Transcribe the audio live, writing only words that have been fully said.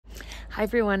Hi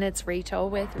everyone, it's Rachel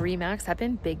with RE/MAX up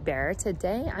in Big Bear.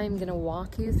 Today I'm going to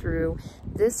walk you through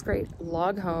this great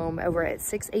log home over at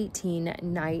 618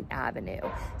 Knight Avenue.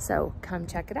 So come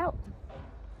check it out.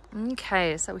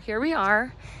 Okay, so here we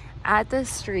are at the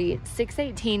street,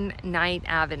 618 Knight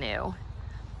Avenue.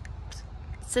 It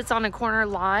sits on a corner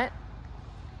lot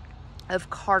of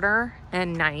Carter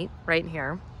and Knight right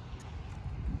here.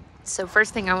 So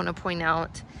first thing I want to point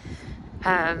out,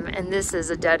 and this is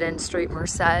a dead-end street,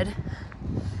 Merced,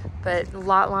 but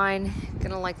lot line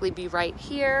gonna likely be right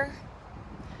here.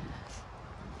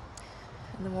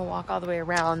 And then we'll walk all the way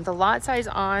around. The lot size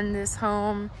on this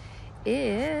home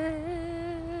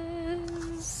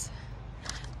is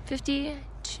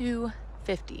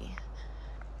 5250.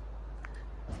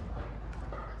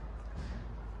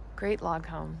 Great log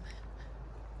home.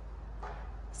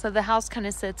 So the house kind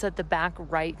of sits at the back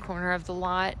right corner of the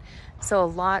lot. So a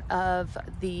lot of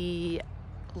the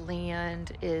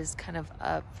land is kind of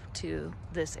up to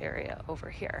this area over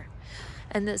here.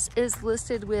 And this is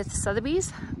listed with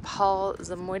Sotheby's, Paul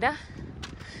Zamoyda.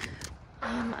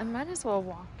 I might as well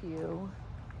walk you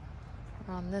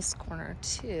around this corner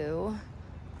too.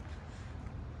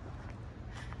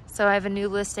 So I have a new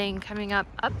listing coming up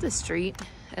the street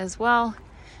as well.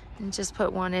 And just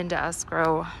put one into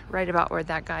escrow right about where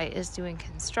that guy is doing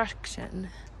construction.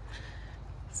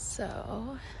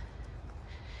 So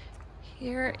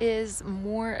here is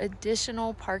more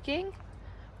additional parking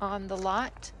on the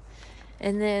lot.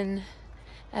 And then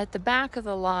at the back of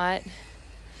the lot,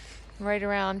 right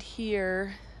around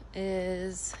here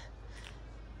is,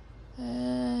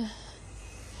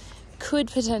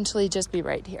 could potentially just be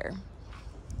right here.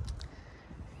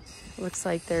 Looks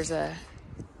like there's a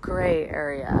gray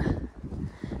area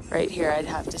right here. I'd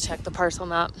have to check the parcel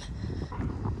map.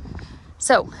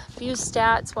 So, a few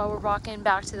stats while we're walking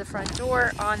back to the front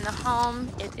door on the home.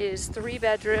 It is 3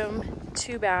 bedroom,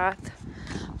 2 bath,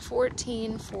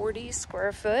 1440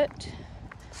 square foot,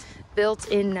 built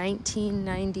in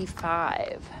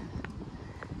 1995.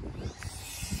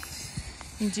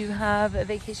 You do have a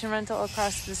vacation rental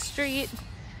across the street,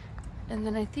 and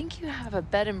then I think you have a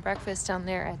bed and breakfast down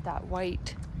there at that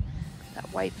white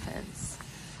fence.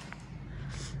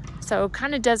 So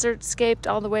kind of desert scaped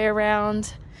all the way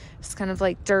around. It's kind of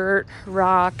like dirt,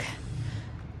 rock,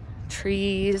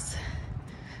 trees.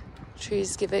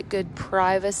 Trees give it good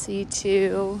privacy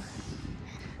too.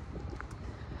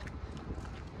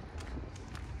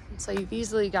 So you've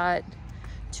easily got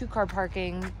 2-car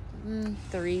parking,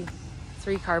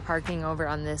 3-car parking over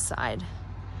on this side.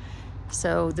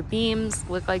 So the beams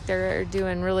look like they're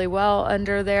doing really well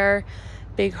under there.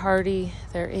 Big hardy,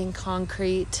 they're in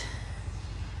concrete.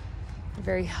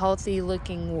 Very healthy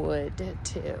looking wood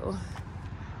too.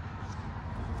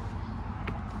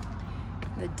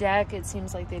 The deck, it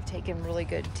seems like they've taken really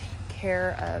good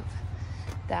care of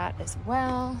that as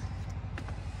well.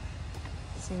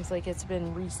 Seems like it's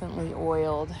been recently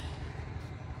oiled.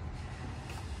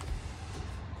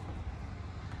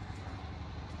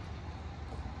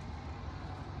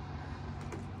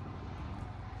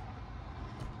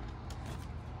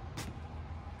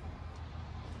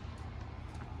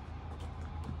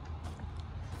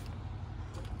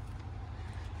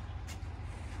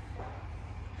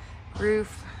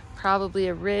 Roof, probably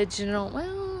original.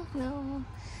 Well, no,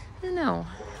 I don't know.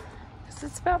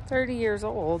 It's about 30 years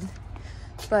old,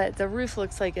 but the roof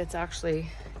looks like it's actually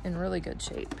in really good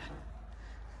shape.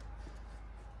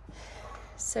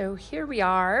 So here we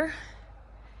are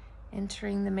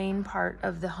entering the main part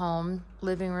of the home.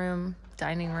 Living room,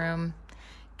 dining room,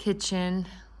 kitchen.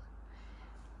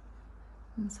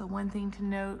 And so one thing to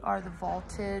note are the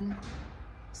vaulted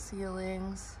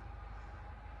ceilings.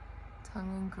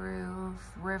 Tongue and groove,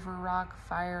 river rock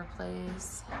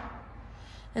fireplace.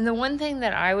 And the one thing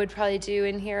that I would probably do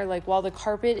in here, like while the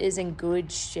carpet is in good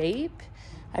shape,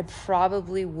 I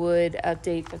probably would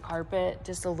update the carpet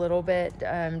just a little bit,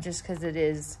 just because it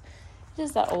is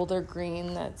that older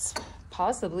green that's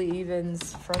possibly even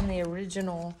from the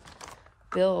original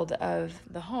build of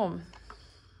the home.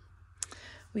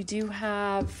 We do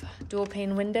have dual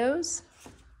pane windows.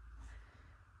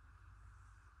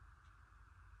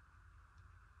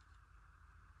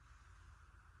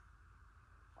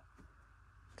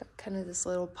 Kind of this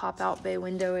little pop-out bay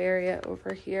window area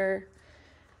over here.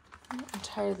 I'm not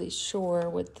entirely sure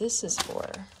what this is for.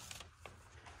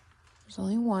 There's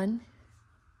only one.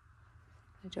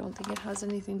 I don't think it has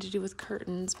anything to do with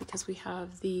curtains because we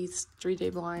have these 3-day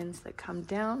blinds that come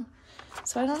down.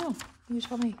 So I don't know. You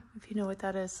tell me if you know what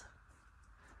that is.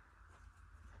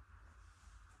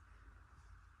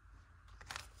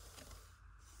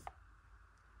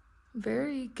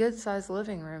 Very good sized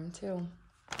living room too.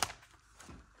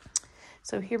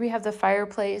 So here we have the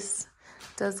fireplace.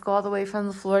 It does go all the way from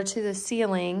the floor to the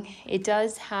ceiling. It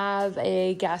does have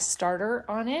a gas starter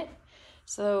on it.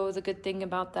 So the good thing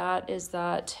about that is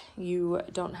that you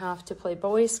don't have to play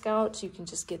Boy Scouts. You can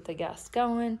just get the gas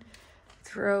going,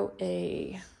 throw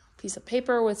a piece of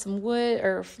paper with some wood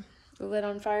or lid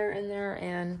on fire in there,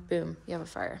 and boom, you have a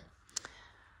fire.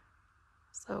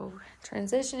 So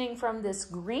transitioning from this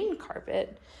green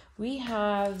carpet, we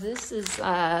have, this is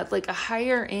like a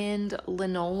higher end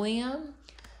linoleum.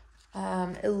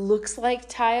 It looks like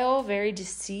tile, very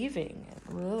deceiving. It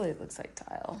really looks like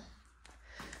tile.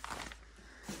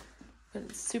 But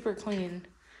it's super clean.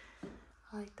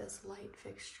 I like this light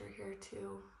fixture here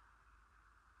too.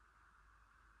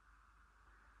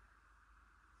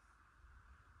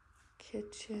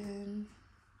 Kitchen.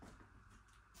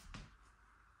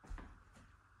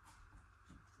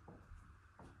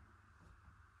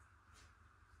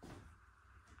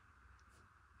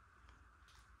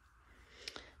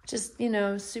 Just, you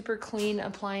know, super clean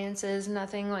appliances,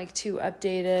 nothing like too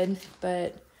updated,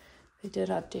 but they did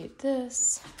update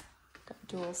this. Got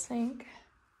dual sink,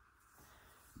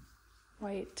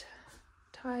 white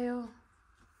tile,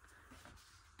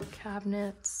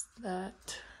 cabinets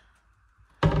that,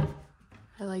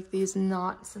 I like these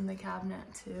knots in the cabinet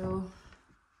too.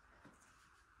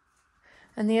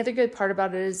 And the other good part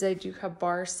about it is they do have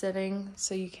bar sitting,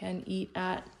 so you can eat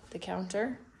at the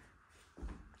counter.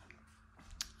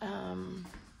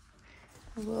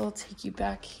 I will take you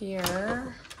back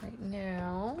here right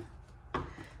now. So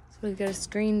we've got a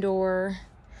screen door.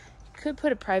 You could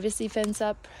put a privacy fence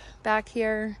up back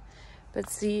here, but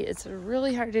see, it's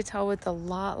really hard to tell what the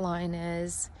lot line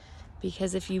is,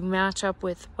 because if you match up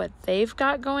with what they've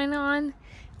got going on,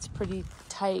 it's pretty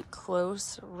tight,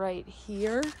 close right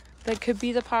here. That could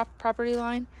be the property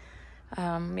line,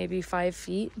 maybe 5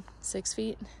 feet, 6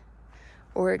 feet,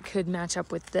 or it could match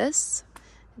up with this.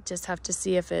 Just have to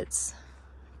see if it's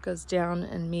goes down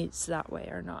and meets that way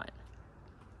or not.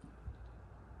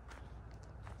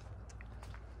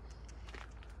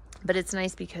 But it's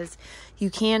nice because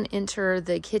you can enter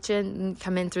the kitchen and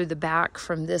come in through the back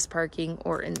from this parking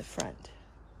or in the front.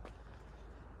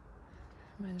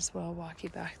 Might as well walk you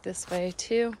back this way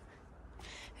too.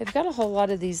 They've got a whole lot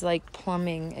of these like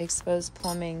plumbing, exposed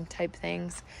plumbing type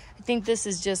things. I think this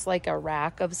is just like a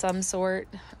rack of some sort.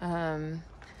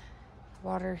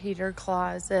 Water heater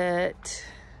closet.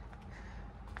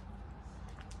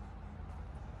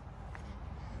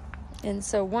 And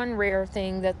so one rare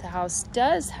thing that the house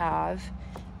does have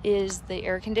is the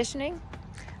air conditioning.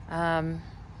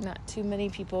 Not too many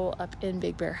people up in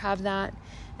Big Bear have that.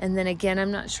 And then again,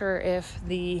 I'm not sure if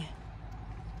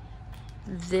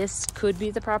this could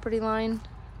be the property line,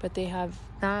 but they have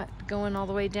that going all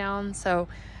the way down. So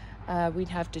we'd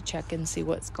have to check and see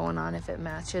what's going on if it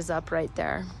matches up right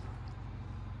there.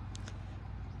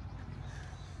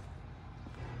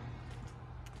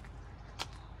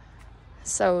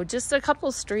 So just a couple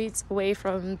streets away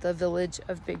from the village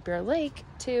of Big Bear Lake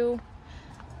to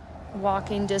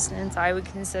walking distance. I would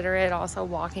consider it also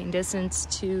walking distance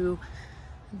to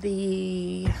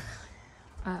the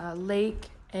lake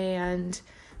and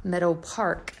Meadow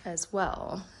Park as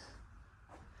well.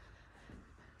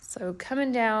 So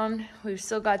coming down, we've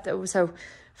still got so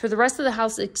for the rest of the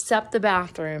house except the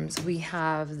bathrooms, we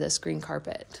have this green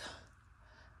carpet.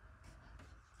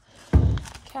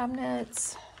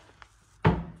 Cabinets.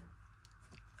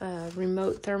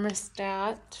 Remote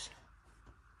thermostat.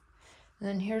 And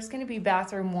then here's going to be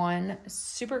bathroom 1,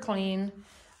 super clean,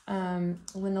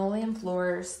 linoleum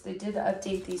floors. They did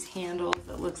update these handles,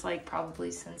 it looks like probably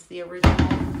since the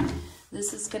original.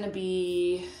 This is going to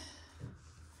be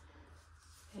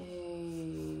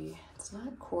it's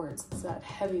not quartz, it's that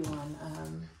heavy one,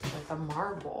 like a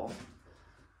marble.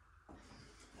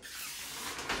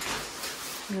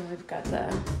 And then we've got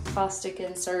the caustic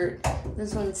insert.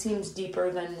 This one seems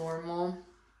deeper than normal,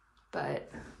 but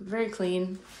very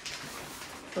clean.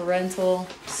 For rental,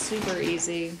 super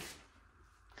easy.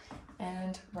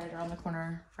 And right around the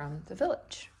corner from the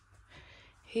village.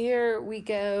 Here we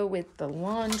go with the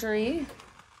laundry.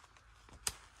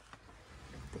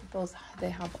 They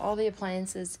have all the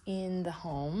appliances in the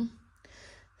home.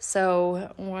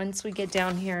 So once we get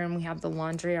down here and we have the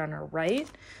laundry on our right,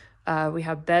 we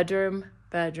have bedroom,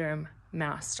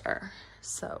 master.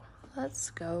 So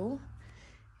let's go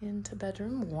into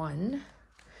bedroom 1.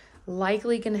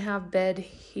 Likely gonna have bed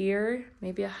here,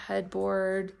 maybe a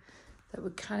headboard that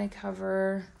would kind of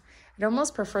cover. I'd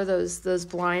almost prefer those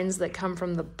blinds that come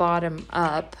from the bottom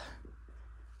up.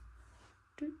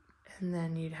 And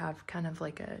then you'd have kind of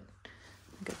like a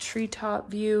like a treetop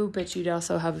view, but you'd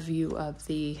also have a view of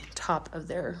the top of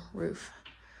their roof.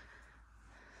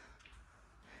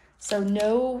 So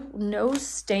no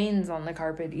stains on the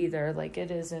carpet either. Like,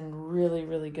 it is in really,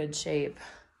 really good shape.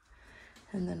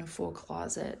 And then a full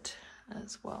closet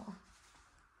as well.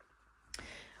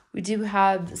 We do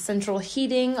have central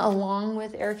heating along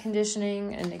with air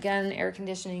conditioning. And again, air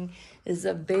conditioning is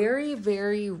a very,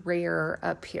 very rare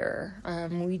up here.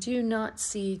 We do not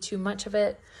see too much of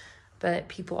it, but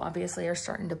people obviously are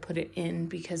starting to put it in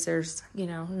because there's, you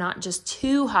know, not just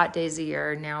 2 hot days a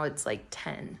year. Now it's like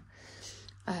 10.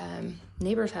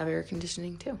 Neighbors have air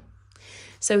conditioning too.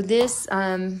 So this,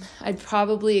 I'd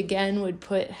probably, again, would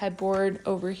put headboard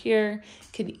over here.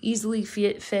 Could easily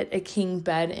fit a king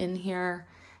bed in here.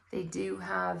 They do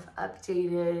have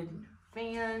updated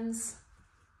fans.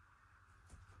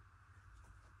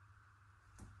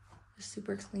 They're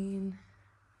super clean.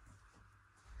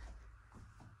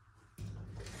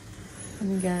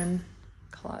 And again,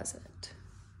 closet.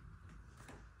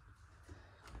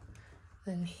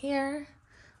 Then here,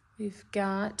 we've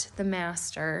got the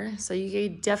master. So you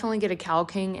could definitely get a cow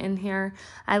king in here.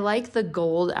 I like the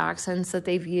gold accents that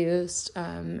they've used.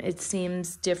 It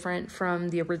seems different from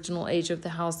the original age of the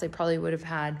house. They probably would have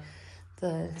had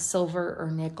the silver or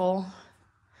nickel.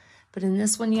 But in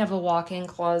this one, you have a walk-in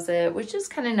closet, which is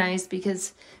kind of nice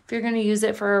because if you're going to use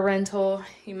it for a rental,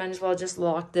 you might as well just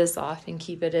lock this off and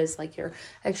keep it as like your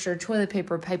extra toilet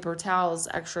paper, paper towels,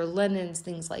 extra linens,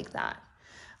 things like that.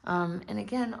 And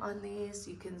again, on these,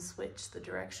 you can switch the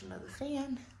direction of the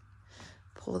fan,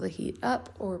 pull the heat up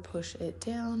or push it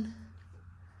down.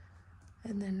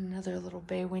 And then another little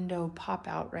bay window pop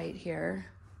out right here.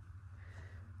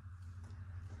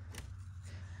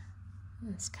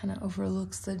 This kind of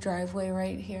overlooks the driveway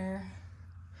right here.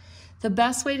 The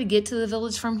best way to get to the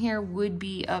village from here would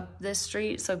be up this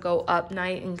street. So go up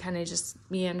Night and kind of just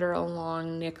meander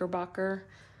along Knickerbocker.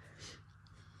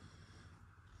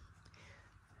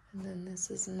 And then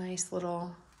this is a nice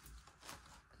little,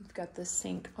 we've got the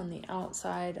sink on the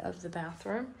outside of the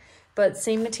bathroom, but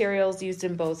same materials used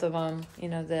in both of them. You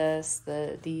know,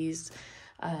 these,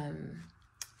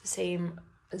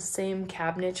 same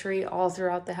cabinetry all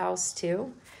throughout the house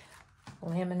too.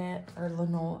 Laminate or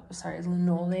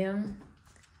linoleum.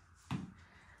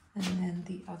 And then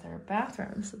the other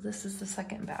bathroom. So this is the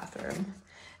second bathroom.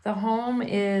 The home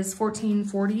is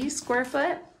 1440 square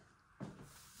foot.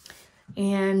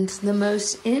 And the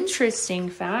most interesting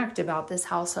fact about this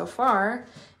house so far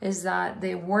is that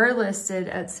they were listed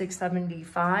at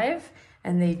 $675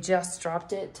 and they just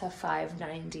dropped it to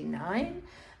 $599.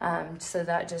 So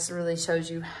that just really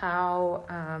shows you how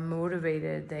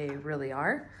motivated they really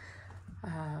are.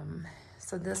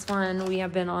 So this one, we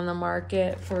have been on the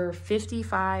market for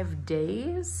 55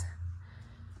 days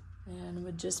and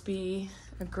would just be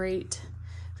a great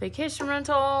vacation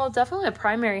rental, definitely a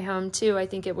primary home too. I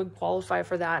think it would qualify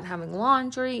for that, having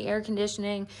laundry, air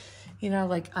conditioning, you know,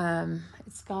 like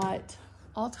it's got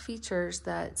all the features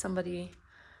that somebody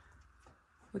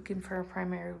looking for a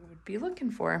primary would be looking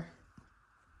for.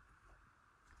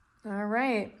 All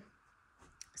right,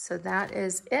 so that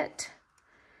is it.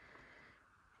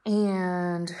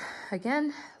 And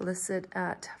again, listed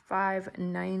at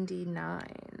 $599.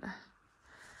 Let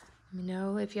me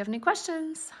know if you have any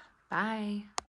questions. Bye.